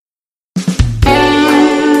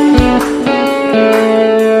Hi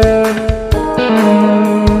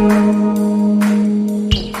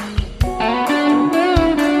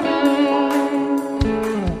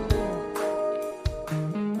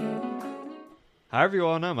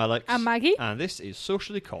everyone, I'm Alex. I'm Maggie. And this is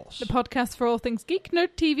Socially Course. The podcast for all things geek,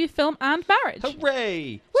 nerd, TV, film, and marriage.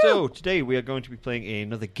 Hooray! Woo! So, today we are going to be playing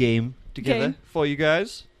another game together for you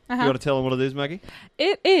guys. You want to tell them what it is, Maggie?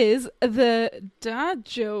 It is the Dad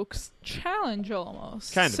Jokes Challenge,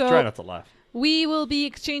 almost. Kind of. So Try not to laugh. we will be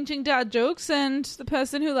exchanging dad jokes, and the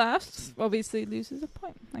person who laughs obviously loses a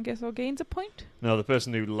point, I guess, or gains a point. No, the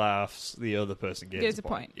person who laughs, the other person gets a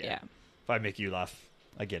point. Yeah. If I make you laugh,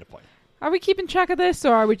 I get a point. Are we keeping track of this,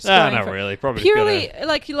 or are we just going Not for really. Probably purely,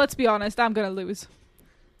 like, let's be honest, I'm going to lose.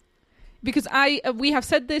 Because we have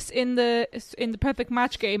said this in the Perfect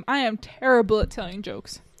Match game, I am terrible at telling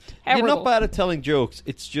jokes. Terrible. You're not bad at telling jokes.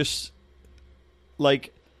 It's just,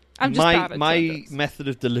 like, I'm just bad at my jokes. method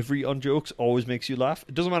of delivery on jokes always makes you laugh.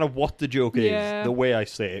 It doesn't matter what the joke is. The way I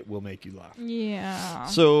say it will make you laugh. Yeah.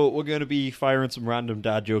 So we're going to be firing some random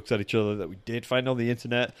dad jokes at each other that we did find on the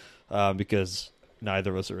internet because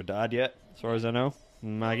neither of us are a dad yet, as far as I know.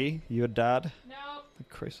 Maggie, you a dad? No.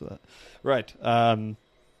 Christ for that. Right.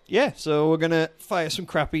 Yeah, so we're going to fire some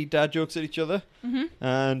crappy dad jokes at each other,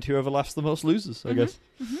 and whoever laughs the most loses, I guess.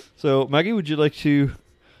 So, Maggie, would you like to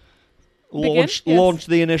launch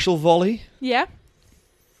the initial volley? Yeah.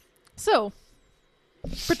 So,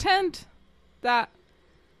 pretend that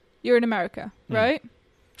you're in America, right?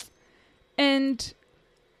 And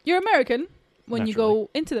you're American when you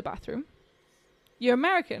go into the bathroom. You're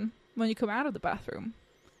American when you come out of the bathroom.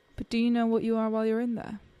 But do you know what you are while you're in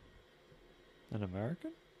there? An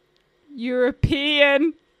American?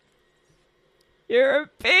 European.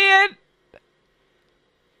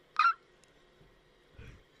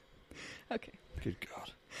 Okay. Good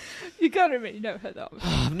God. You gotta admit, you never heard that one.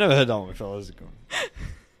 I've never heard that one before. How's it going?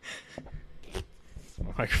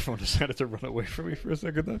 My microphone decided to run away from me for a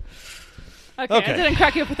second there. Okay, I didn't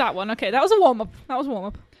crack you up with that one. Okay, that was a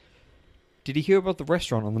warm-up. Did you hear about the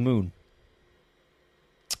restaurant on the moon?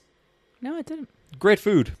 No, I didn't. Great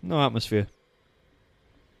food, no atmosphere.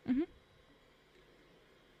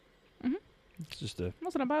 It's just a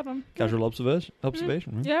Wasn't a bad one. casual observation,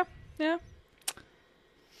 right? Yeah.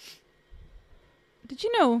 Did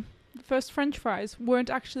you know the first French fries weren't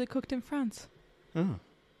actually cooked in France? Oh.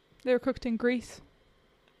 They were cooked in Greece.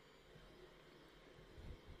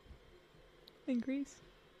 I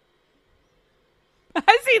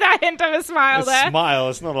see that hint of a smile there. Smile,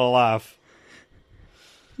 it's not a laugh.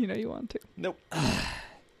 You know you want to. Nope.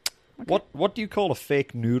 Okay. What do you call a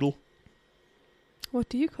fake noodle? What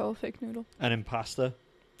do you call a fake noodle? An impasta?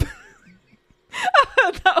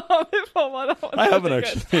 That one before. That one's I haven't really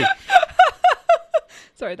good. actually.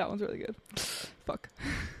 Sorry, that one's really good. Fuck.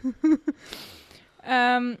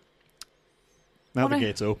 Now the Wanna-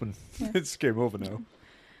 gate's open. Yeah. It's game over now.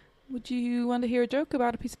 Would you want to hear a joke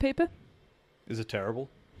about a piece of paper? Is it terrible?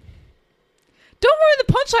 Don't ruin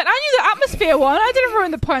the punchline. I knew the atmosphere one. I didn't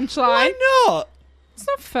ruin the punchline. Why not? It's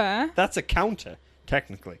not fair. That's a counter,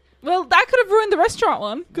 technically. Well, I could have ruined the restaurant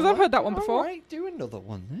one, because I've heard that one before. Alright, do another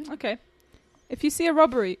one then. Okay. If you see a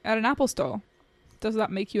robbery at an Apple store, does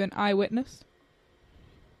that make you an eyewitness?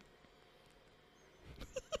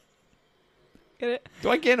 Get it?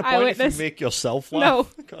 Do I gain a point if Eyewitness. you make yourself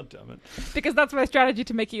laugh? No. God damn it. Because that's my strategy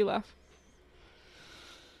to make you laugh.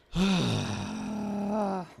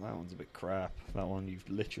 That one's a bit crap. That one, you've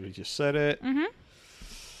literally just said it.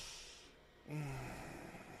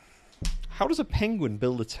 How does a penguin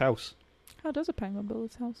build its house? How does a penguin build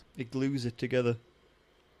its house? It glues it together.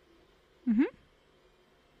 It's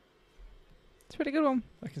a pretty good one.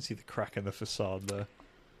 I can see the crack in the facade there.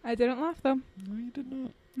 I didn't laugh, though. No, you did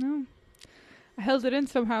not. No. I held it in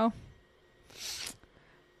somehow.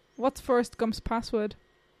 What's Forrest Gump's password?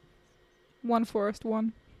 1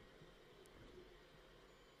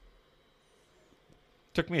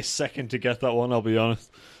 Took me a second to get that one, I'll be honest.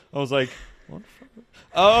 I was like, what?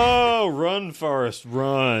 Oh, run, Forrest,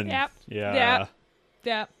 run. Yep. Yeah.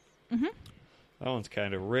 Yeah. That one's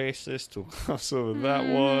kind of racist. We'll gloss over that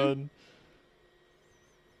one.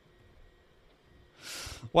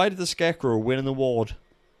 Why did the Scarecrow win an award?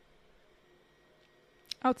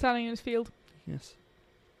 Outstalling in his field. Yes.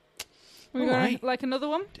 We're going to like another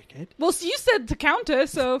one? Dickhead. Well, so you said to counter,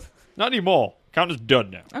 so... Not anymore. Counter's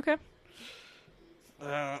done now. Okay.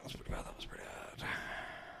 That was pretty bad.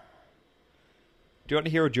 Do you want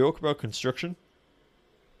to hear a joke about construction?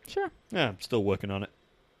 Sure. Yeah, I'm still working on it.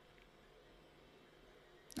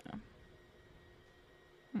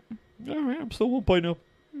 Alright, I'm still 1 point up.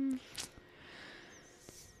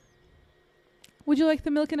 Would you like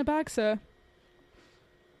the milk in a bag, sir?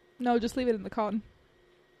 No, just leave it in the cotton.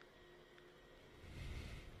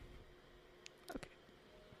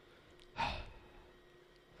 Okay.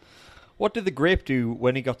 What did the grape do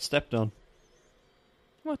when he got stepped on?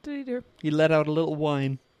 What did he do? He let out a little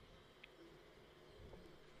whine.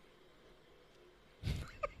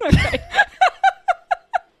 Okay.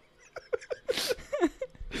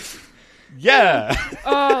 Yeah.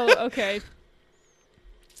 Oh, okay.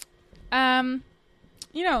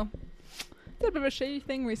 You know, did a bit of a shady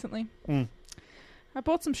thing recently. Mm. I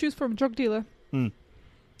bought some shoes from a drug dealer. Mm.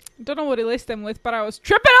 Don't know what he laced them with, but I was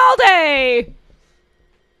tripping all day.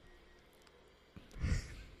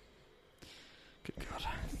 Good God.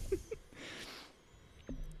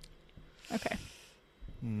 Okay.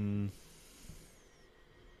 Hmm.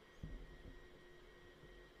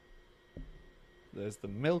 There's the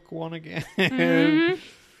milk one again. Mhm.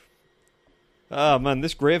 Oh man,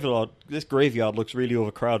 this graveyard looks really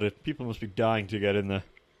overcrowded. People must be dying to get in there.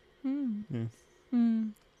 Mm. Yeah.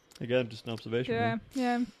 Mm. Again, just an observation. Yeah,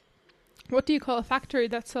 yeah. What do you call a factory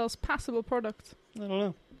that sells passable products? I don't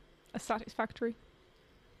know. A satisfactory.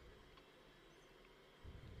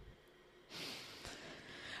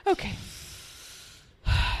 Okay.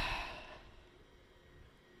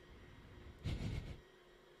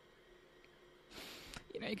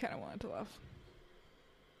 You know, you kind of wanted to laugh.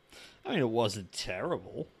 I mean, it wasn't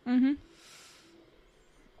terrible. Mm-hmm.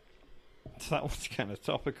 That one's kind of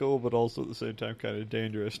topical, but also at the same time kind of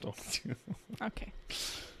dangerous. Okay.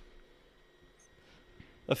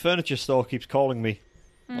 A furniture store keeps calling me.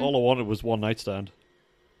 Mm. All I wanted was one nightstand.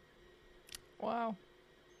 Wow.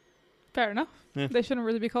 Fair enough. Yeah. They shouldn't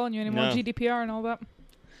really be calling you anymore. No. GDPR and all that.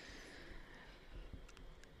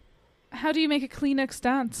 How do you make a Kleenex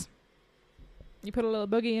dance? You put a little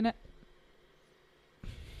boogie in it.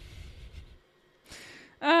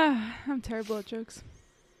 I'm terrible at jokes.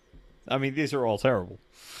 I mean, these are all terrible.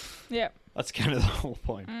 Yeah. That's kind of the whole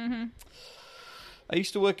point. Mm-hmm. I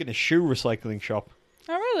used to work in a shoe recycling shop.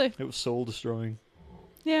 Oh, really? It was soul destroying.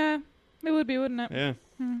 Yeah. It would be, wouldn't it? Yeah.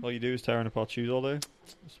 Hmm. All you do is tearing apart shoes all day.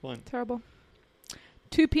 It's fine. Terrible.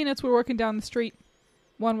 2 peanuts were working down the street.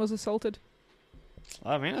 One was assaulted.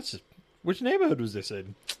 I mean, that's just... Which neighbourhood was this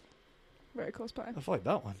in? Very close by. Avoid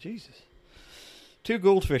that one. Jesus. 2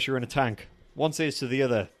 goldfish are in a tank. One says to the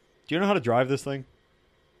other, "Do you know how to drive this thing?"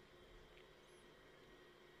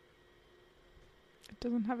 It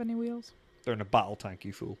doesn't have any wheels. They're in a battle tank,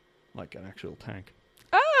 you fool. Like an actual tank.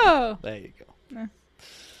 Oh! There you go. No.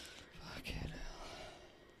 Fucking hell.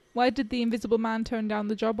 Why did the invisible man turn down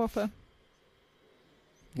the job offer?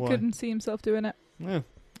 He Why? couldn't see himself doing it. Yeah,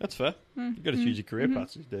 that's fair. Mm. You've got to choose your career Mhm.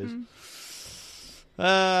 paths these days.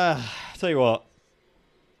 Mm. Tell you what.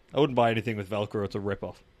 I wouldn't buy anything with Velcro. It's a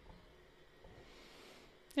rip-off.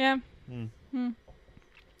 Yeah. Mm. Mm.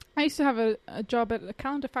 I used to have a job at a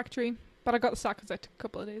calendar factory, but I got the sack because I took a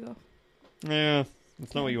couple of days off. Yeah,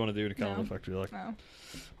 that's not what you want to do in a calendar No. factory. Like, No.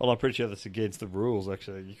 well, I'm pretty sure that's against the rules.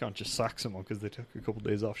 Actually, you can't just sack someone because they took a couple of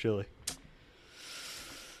days off. Surely.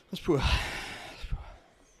 That's poor.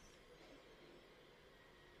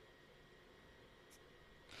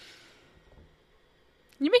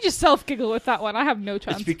 You made yourself giggle with that one. I have no It's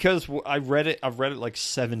chance. because I read it. I've read it like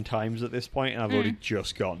 7 times at this point, and I've only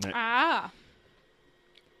just gotten it. Ah.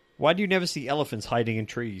 Why do you never see elephants hiding in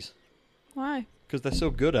trees? Why? Because they're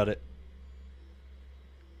so good at it.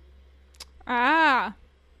 Ah.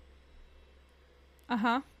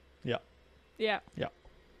 Uh-huh. Yeah. Yeah. Yeah.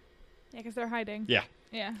 Yeah, because they're hiding. Yeah.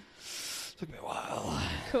 Yeah. Took me a while.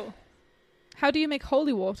 Cool. How do you make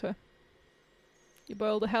holy water? You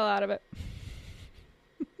boil the hell out of it.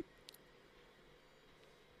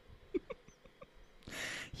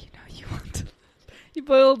 You know you want to. You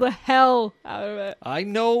boil the hell out of it. I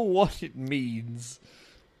know what it means.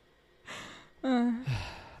 Uh,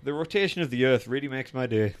 The rotation of the Earth really makes my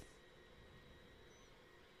day.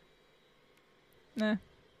 nah.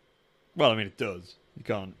 Well, I mean, it does. You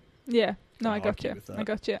can't. Yeah. No, Can't I got argue you. with that. I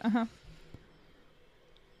got you. Uh-huh.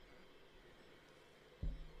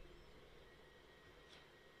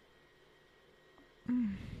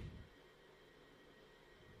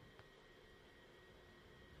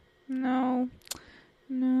 No.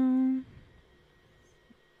 No.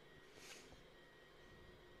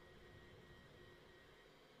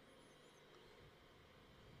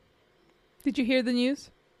 Did you hear the news?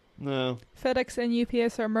 No. FedEx and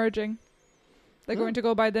UPS are merging. They're Oh. going to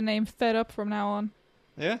go by the name Fed Up from now on.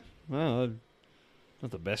 Yeah? Well,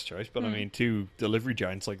 not the best choice, but I Hmm. mean, 2 delivery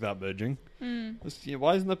giants like that merging. Mm. Yeah,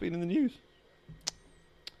 why isn't that being in the news?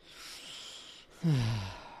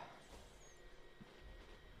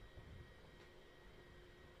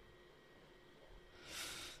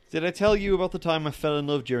 Did I tell you about the time I fell in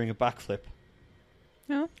love during a backflip?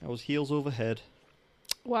 No. I was heels over head.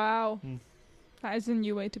 Wow. That is a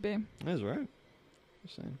new way to be. That's right.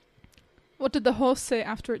 Just saying. What did the horse say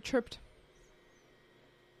after it tripped?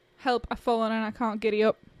 Help, I've fallen and I can't giddy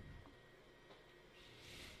up.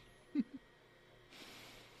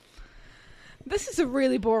 This is a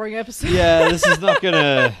really boring episode. Yeah, this is not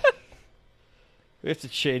gonna... We have to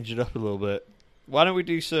change it up a little bit. Why don't we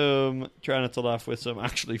do some try not to laugh with some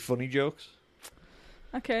actually funny jokes?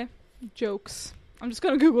 Okay. Jokes. I'm just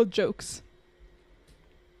gonna Google jokes.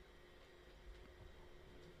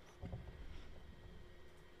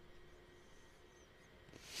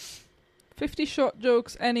 "50 short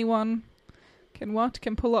jokes anyone can what?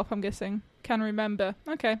 Can pull up, I'm guessing. Can remember.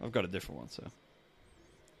 Okay. I've got a different one, so...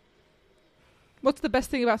 What's the best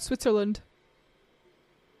thing about Switzerland?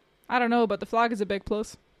 I don't know, but the flag is a big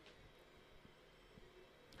plus.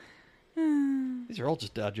 These are all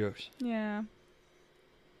just dad jokes. Yeah.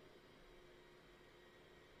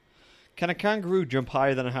 Can a kangaroo jump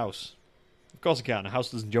higher than a house? Of course it can. A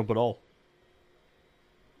house doesn't jump at all.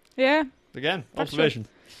 Yeah. Again, That's observation.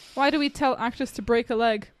 Why do we tell actors to break a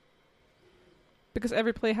leg? Because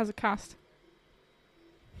every play has a cast.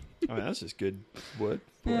 I mean, that's just good word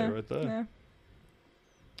play Yeah. right there. Yeah.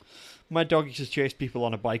 My dog used to chase people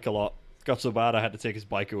on a bike a lot. Got so bad I had to take his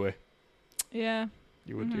bike away. Yeah.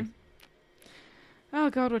 You would do. Oh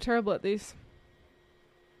god, we're terrible at these.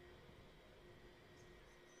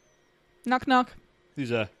 Knock knock.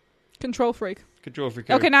 Who's a Control freak. control freak?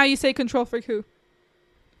 Okay, now you say control freak who?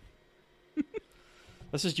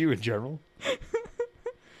 That's just you in general.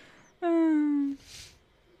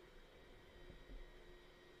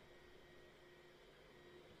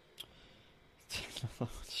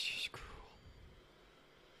 It's just cruel.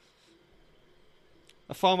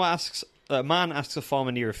 A man asks a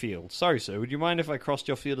farmer near a field, "Sorry, sir, would you mind if I crossed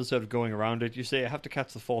your field instead of going around it?" You say, "I have to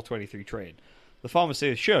catch the 4:23 train." The farmer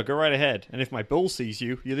says, "Sure, go right ahead. And if my bull sees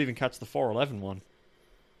you, you'll even catch the 4:11 one."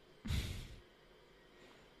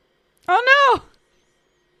 Oh no!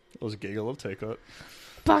 That was a giggle, I'll take that.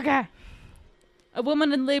 Bugger! A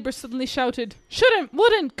woman in labour suddenly shouted, "Shouldn't,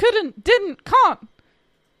 wouldn't, couldn't, didn't, can't!"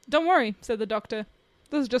 "Don't worry," said the doctor.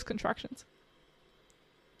 "Those are just contractions."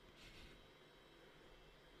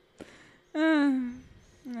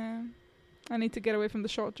 No. I need to get away from the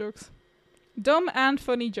short jokes. Dumb and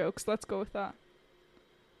funny jokes. Let's go with that.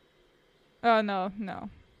 Oh, no.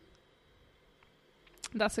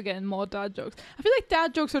 That's again more dad jokes. I feel like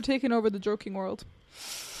dad jokes are taking over the joking world.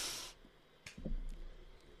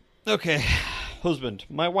 Okay. Husband,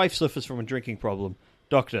 my wife suffers from a drinking problem.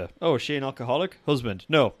 Doctor, oh, is she an alcoholic? Husband,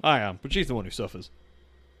 no, I am, but she's the one who suffers.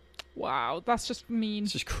 Wow, that's just mean.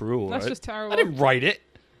 It's just cruel, That's right? just terrible. I didn't write it.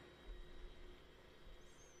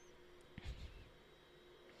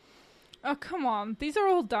 Oh, come on. These are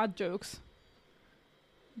all dad jokes.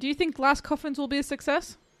 Do you think Glass Coffins will be a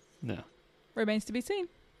success? No. Remains to be seen.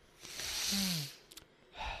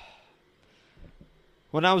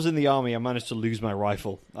 When I was in the army, I managed to lose my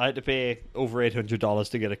rifle. I had to pay over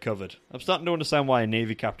 $800 to get it covered. I'm starting to understand why a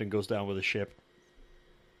Navy captain goes down with a ship.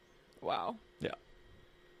 Wow. Yeah.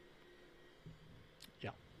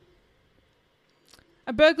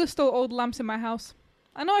 A burglar stole old lamps in my house.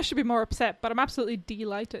 I know I should be more upset, but I'm absolutely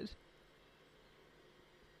delighted.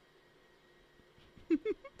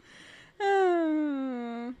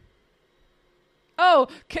 Oh,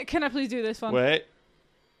 can I please do this one? Wait.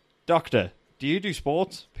 Doctor, do you do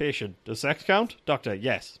sports? Patient, does sex count? Doctor,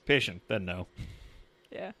 yes. Patient, then no.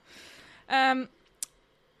 Yeah.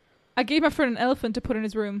 I gave my friend an elephant to put in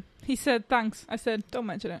his room. He said, "Thanks." I said, "Don't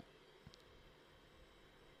mention it."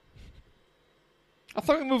 I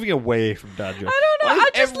thought we were moving away from dad jokes. I don't know. Why is I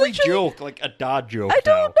just every literally... joke like a dad joke I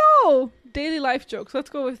don't now? know. Daily life jokes. Let's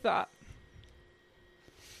go with that.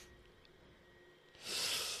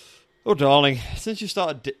 Oh, darling, since you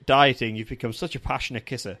started dieting, you've become such a passionate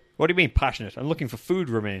kisser. What do you mean passionate? I'm looking for food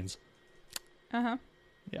remains. Uh-huh.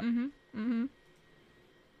 Yeah. Mm-hmm. Mm-hmm.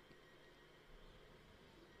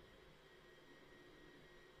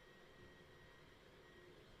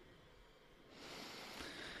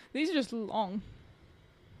 These are just long.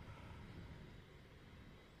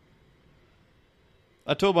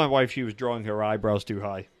 I told my wife she was drawing her eyebrows too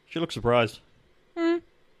high. She looked surprised.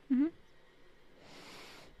 Mm-hmm.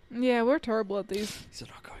 Yeah, we're terrible at these. These are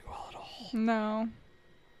not going well at all. No.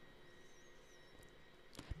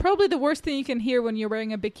 Probably the worst thing you can hear when you're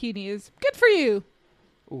wearing a bikini is, "Good for you."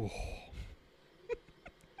 Oh.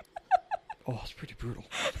 Oh, it's pretty brutal.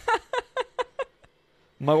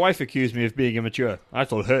 My wife accused me of being immature. I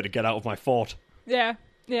told her to get out of my fort. Yeah.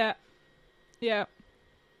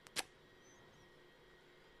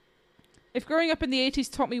 If growing up in the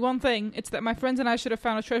 80s taught me one thing, it's that my friends and I should have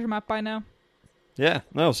found a treasure map by now. Yeah,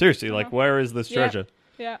 no, seriously, like, where is this treasure?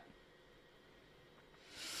 Yeah.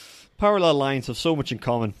 Parallel lines have so much in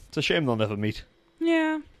common. It's a shame they'll never meet.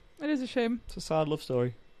 Yeah, it is a shame. It's a sad love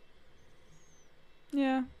story.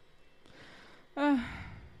 Yeah.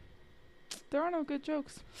 There are no good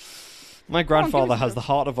jokes. My grandfather has the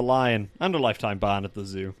heart of a lion and a lifetime ban at the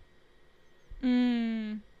zoo.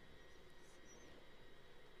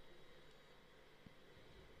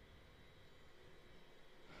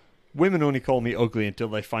 Women only call me ugly until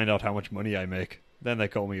they find out how much money I make. Then they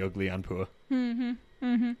call me ugly and poor.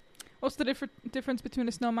 What's the difference between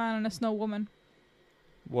a snowman and a snow woman?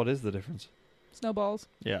 What is the difference? Snowballs.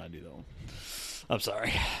 Yeah, I knew that one. I'm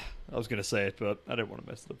sorry. I was going to say it, but I didn't want to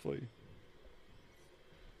mess it up for you.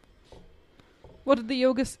 What did the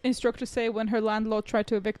yoga instructor say when her landlord tried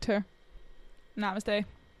to evict her? Namaste.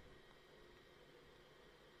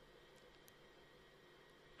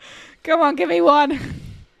 Come on, give me one.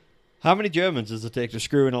 How many Germans does it take to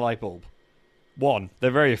screw in a light bulb? One. They're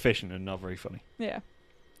very efficient and not very funny. Yeah.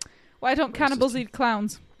 Why don't cannibals eat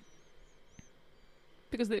clowns?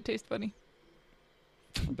 Because they taste funny.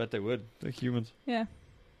 I bet they would. They're humans. Yeah.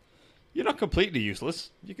 You're not completely useless.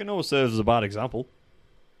 You can always serve as a bad example.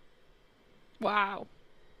 Wow.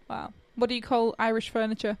 What do you call Irish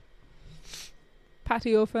furniture?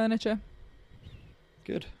 Patio furniture.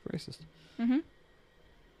 Good. Racist. Mm-hmm.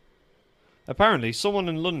 Apparently, someone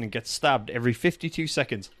in London gets stabbed every 52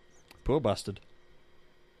 seconds. Poor bastard.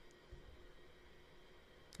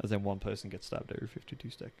 As in, one person gets stabbed every 52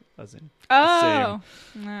 seconds. As in... Oh!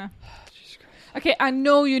 Nah. Jesus Christ. Okay, I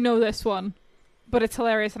know you know this one, but it's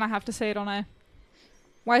hilarious and I have to say it on air.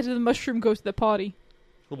 Why did the mushroom go to the party?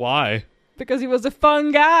 Why? Because he was a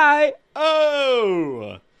fun guy.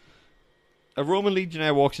 Oh! A Roman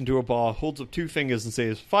legionnaire walks into a bar, holds up 2 fingers and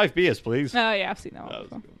says, 5 beers, please. Oh, yeah, I've seen that one That was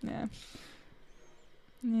before. good. Yeah.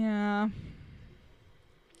 Yeah.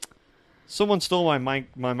 Someone stole my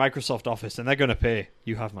Microsoft Office and they're going to pay.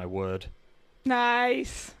 You have my word.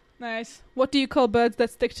 Nice. What do you call birds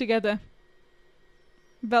that stick together?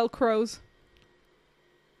 Velcros.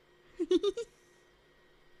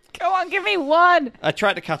 Come on, give me one. I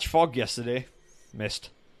tried to catch fog yesterday.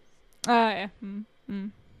 Missed. Yeah.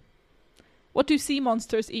 What do sea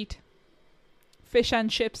monsters eat? Fish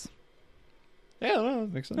and chips. Yeah, no,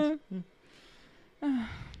 that makes sense.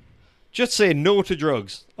 Just say no to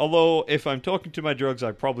drugs. Although, if I'm talking to my drugs,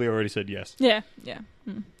 I probably already said yes. Yeah.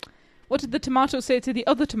 What did the tomato say to the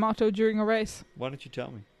other tomato during a race? Why don't you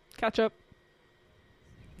tell me? Catch up.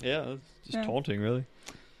 Yeah, that's just taunting, really.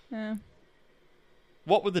 Yeah.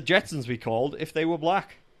 What would the Jetsons be called if they were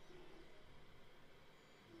black?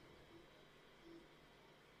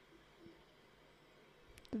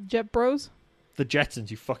 The Jet Bros? The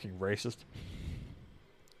Jetsons, you fucking racist.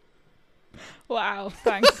 Wow,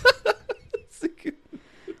 thanks.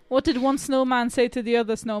 What did one snowman say to the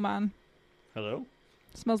other snowman? Hello?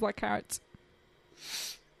 Smells like carrots.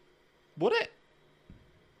 Would it?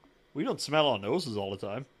 We don't smell our noses all the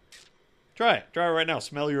time. Try it. Try it right now.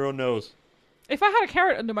 Smell your own nose. If I had a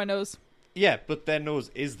carrot under my nose. Yeah, but their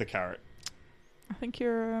nose is the carrot. I think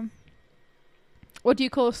you're... What do you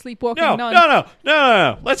call a sleepwalking nun?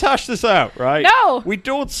 No. Let's hash this out, right? No! We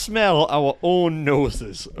don't smell our own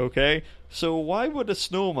noses, okay? So why would a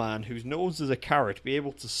snowman whose nose is a carrot be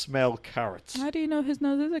able to smell carrots? How do you know his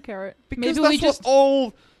nose is a carrot? Because Maybe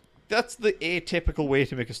that's the atypical way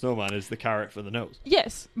to make a snowman, is the carrot for the nose.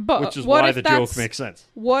 Yes, but which is what why if the that's- joke makes sense.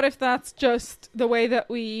 What if that's just the way that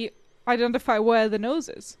we identify where the nose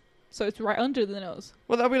is? So it's right under the nose.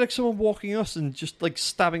 Well, that'd be like someone walking us and just like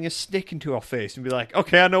stabbing a stick into our face and be like,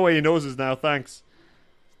 okay, I know where your nose is now, thanks.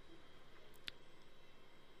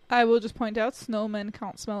 I will just point out, snowmen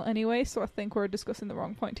can't smell anyway, so I think we're discussing the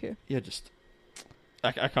wrong point here. Yeah,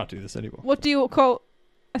 I can't do this anymore. What do you call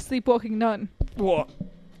a sleepwalking nun? What?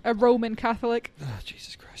 A Roman Catholic. Oh,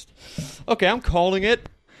 Jesus Christ. Okay, I'm calling it.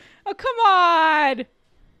 Oh, come on!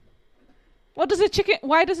 Why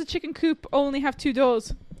does a chicken coop only have 2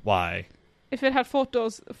 doors? Why? If it had 4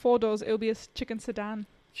 doors, it would be a chicken sedan.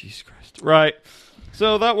 Jesus Christ. Right.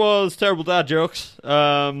 So that was terrible dad jokes.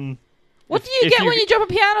 What do you get when you drop a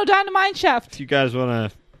piano down the mine shaft? If you guys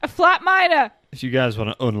want to... A flat miner. If you guys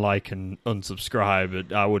want to unlike and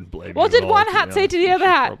unsubscribe, I wouldn't blame you. What did at all, one to hat be say honest. to the You other should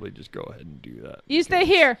hat? Probably just go ahead and do that. You stay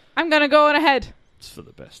here. I'm going to go on ahead. It's for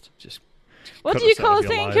the best. Just what cut do you us out call of a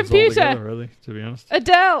your singing lives computer? altogether, really, to be honest.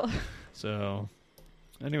 Adele. So,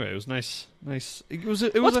 anyway, it was nice. It was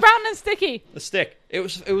What's brown and sticky? a stick. It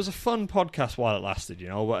was a fun podcast while it lasted, you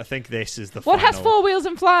know. But I think this is the What has 4 wheels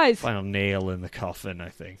and flies? final nail in the coffin. I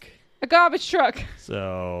think. A garbage truck.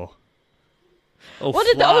 So, Oh, What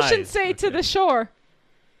did the flies. ocean say to Okay. the shore?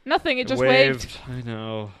 Nothing. It It just waved. I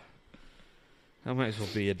know. I might as well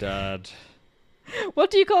be a dad.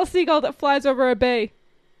 What do you call a seagull that flies over a bay?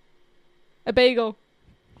 A bagel.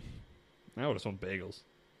 I would have some bagels.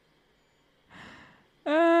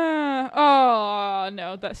 Oh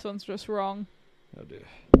no, this one's just wrong. Oh dear.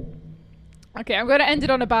 Okay, I'm going to end it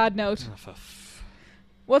on a bad note. Oh,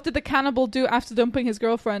 What did the cannibal do after dumping his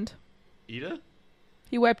girlfriend? Eat her?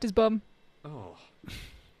 He wiped his bum. Oh.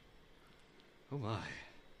 Oh my.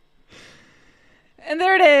 And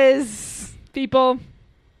there it is, people.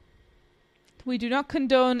 We do not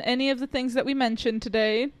condone any of the things that we mentioned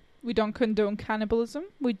today. We don't condone cannibalism.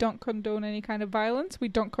 We don't condone any kind of violence. We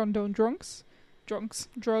don't condone drugs,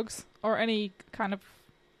 or any kind of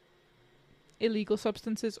illegal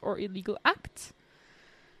substances or illegal acts.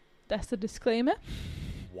 That's the disclaimer.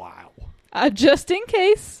 Wow. Just in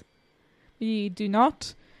case. We did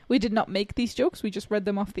not make these jokes. We just read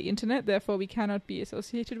them off the internet. Therefore, we cannot be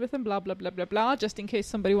associated with them. Blah, blah, blah, blah, blah. Just in case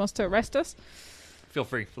somebody wants to arrest us. Feel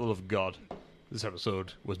free, for the love of God. This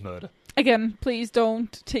episode was murder. Again, please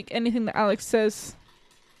don't take anything that Alex says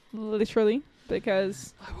literally,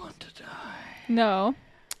 because I want to die. no.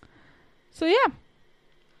 So yeah,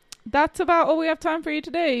 that's about all we have time for you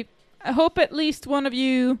today. I hope at least one of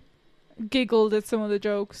you giggled at some of the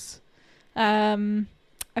jokes.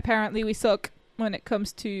 Apparently we suck when it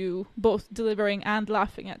comes to both delivering and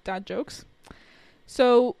laughing at dad jokes.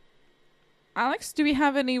 So, Alex, do we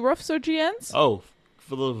have any roughs or GNs? Oh,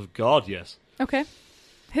 for the love of God, yes. Okay.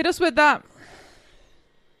 Hit us with that.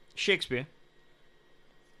 Shakespeare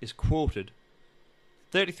is quoted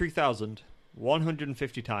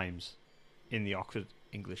 33,150 times in the Oxford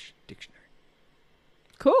English Dictionary.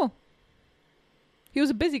 Cool. He was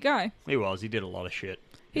a busy guy. He was. He did a lot of shit.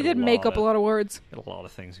 He did make up a lot of words. Had a lot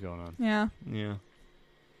of things going on. Yeah. Yeah.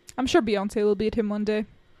 I'm sure Beyonce will beat him one day.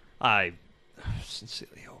 I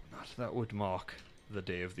sincerely hope not. That would mark the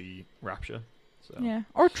day of the rapture. So. Yeah.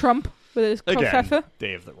 Or Trump with his Again, Covfefe.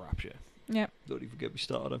 day of the rapture. Yeah. Don't even get me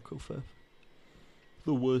started on Covfefe.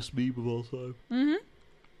 The worst meme of all time. Mm-hmm.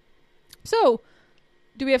 So,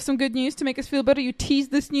 do we have some good news to make us feel better? You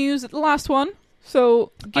teased this news at the last one.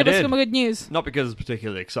 So, give us some good news. Not because it's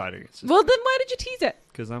particularly exciting. It's just Well, then why did you tease it?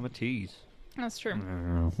 because I'm a tease. That's true.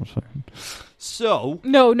 So,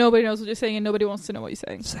 No, nobody knows what you're saying and nobody wants to know what you're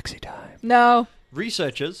saying. sexy time. No.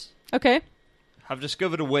 Researchers Okay. have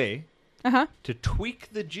discovered a way Uh-huh. to tweak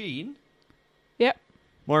the gene. Yep.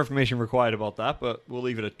 More information required about that, but we'll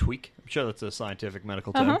leave it at tweak. I'm sure that's a scientific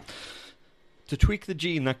medical term. Uh-huh. To tweak the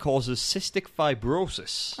gene that causes cystic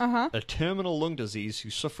fibrosis, Uh-huh. a terminal lung disease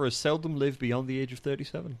whose sufferers seldom live beyond the age of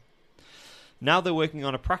 37. Now they're working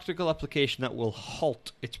on a practical application that will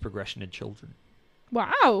halt its progression in children.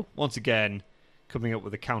 Wow. Once again, coming up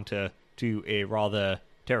with a counter to a rather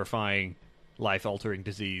terrifying, life-altering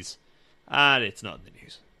disease. And it's not in the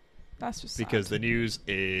news. That's just Because sad. the news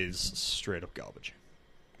is straight up garbage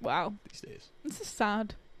Wow. these days. This is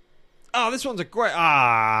sad. Oh, this one's a great...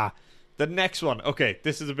 The next one. Okay,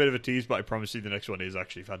 this is a bit of a tease, but I promise you the next one is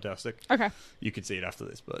actually fantastic. Okay. You can see it after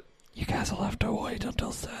this, but... You guys will have to wait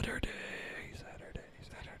until Saturday.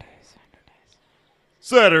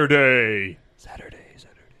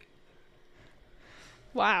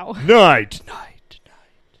 Wow. Night.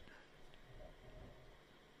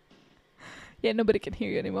 Yeah, nobody can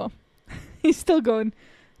hear you anymore. He's still going.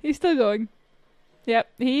 Yep,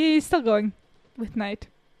 he's still going with night.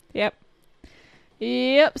 Yep,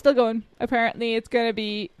 still going. Apparently, it's going to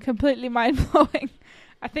be completely mind-blowing.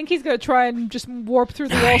 I think he's going to try and just warp through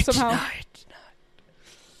the wall somehow.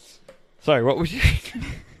 Sorry, what was you...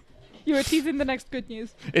 You were teasing the next good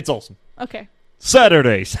news. It's awesome. Okay.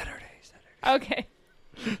 Saturday. Okay.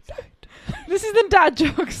 This is the dad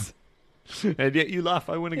jokes. And yet you laugh,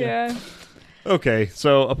 I win again. Yeah. Okay,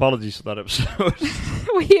 so apologies for that episode.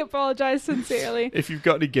 We apologize sincerely. If you've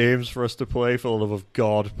got any games for us to play, for the love of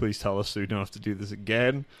God, please tell us so we don't have to do this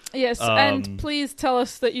again. Yes, and please tell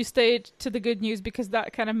us that you stayed to the good news because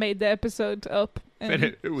that kind of made the episode up.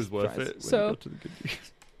 And it was worth it when So- you got to the good news.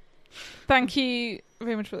 Thank you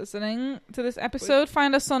very much for listening to this episode.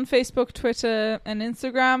 Find us on Facebook, Twitter, and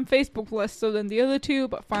Instagram. Facebook less so than the other two,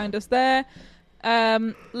 but find us there.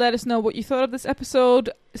 Let us know what you thought of this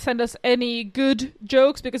episode. Send us any good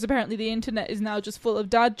jokes because apparently the internet is now just full of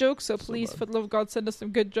dad jokes. So please, for the love of God, send us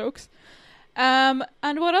some good jokes. And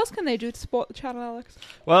what else can they do to support the channel, Alex?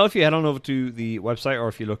 Well, if you head on over to the website or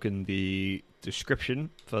if you look in the description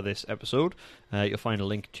for this episode, you'll find a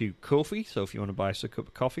link to Ko-fi. So if you want to buy us a cup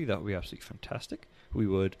of coffee, that would be absolutely fantastic. We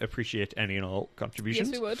would appreciate any and all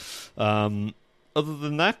contributions. Yes, we would. Other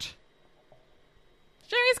than that,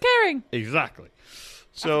 Sharing is caring. Exactly. I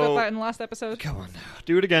So forgot that in the last episode. come on now,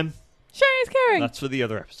 do it again. Sharing is caring. That's for the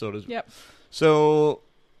other episode as well. Yep. So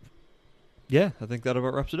yeah, I think that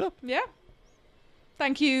about wraps it up. Yeah.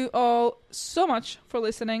 Thank you all so much for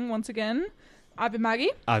listening once again. I've been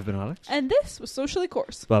Maggie. I've been Alex. And this was Socially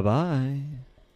Course. Bye bye.